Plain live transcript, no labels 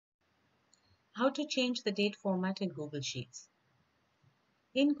How to change the date format in Google Sheets.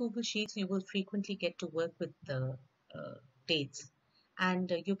 In Google Sheets, you will frequently get to work with the dates,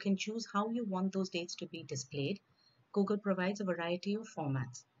 and you can choose how you want those dates to be displayed. Google provides a variety of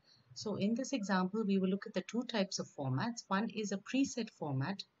formats. So in this example, we will look at the two types of formats. One is a preset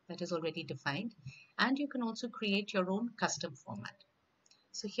format that is already defined, and you can also create your own custom format.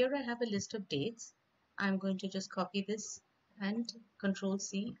 So here I have a list of dates. I'm going to just copy this and Control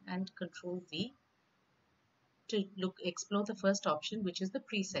C and Control V to explore the first option, which is the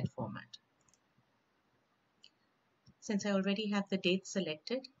preset format. Since I already have the date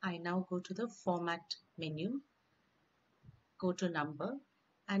selected, I now go to the format menu, go to number,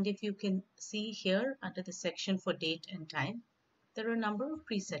 and if you can see here under the section for date and time, there are a number of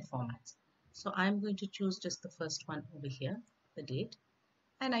preset formats. So I'm going to choose just the first one over here, the date,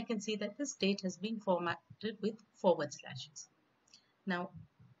 and I can see that this date has been formatted with forward slashes. Now,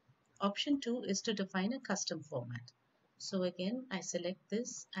 option 2 is to define a custom format. So again, I select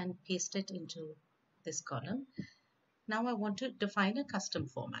this and paste it into this column. Now I want to define a custom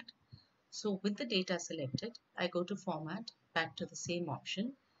format. So with the data selected, I go to format, back to the same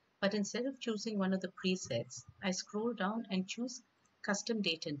option, but instead of choosing one of the presets, I scroll down and choose custom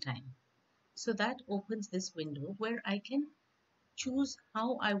date and time. So that opens this window where I can choose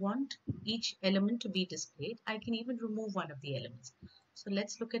how I want each element to be displayed. I can even remove one of the elements. So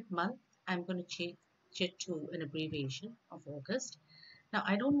let's look at month. I'm going to change it to an abbreviation of August. Now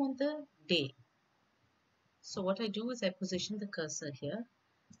I don't want the day. So what I do is I position the cursor here,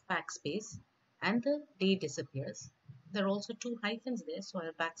 backspace, and the day disappears. There are also two hyphens there, so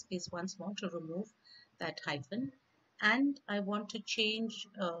I'll backspace once more to remove that hyphen. And I want to change,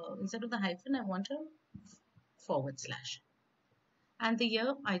 instead of the hyphen, I want a forward slash. And the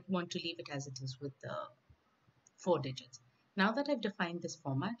year, I want to leave it as it is with the 4 digits. Now that I've defined this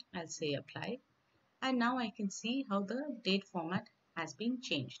format, I'll say apply. And now I can see how the date format has been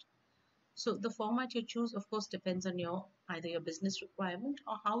changed. So the format you choose, of course, depends on either your business requirement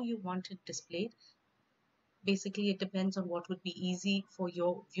or how you want it displayed. Basically, it depends on what would be easy for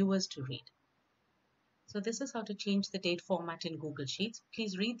your viewers to read. So this is how to change the date format in Google Sheets.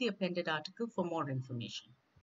 Please read the appended article for more information.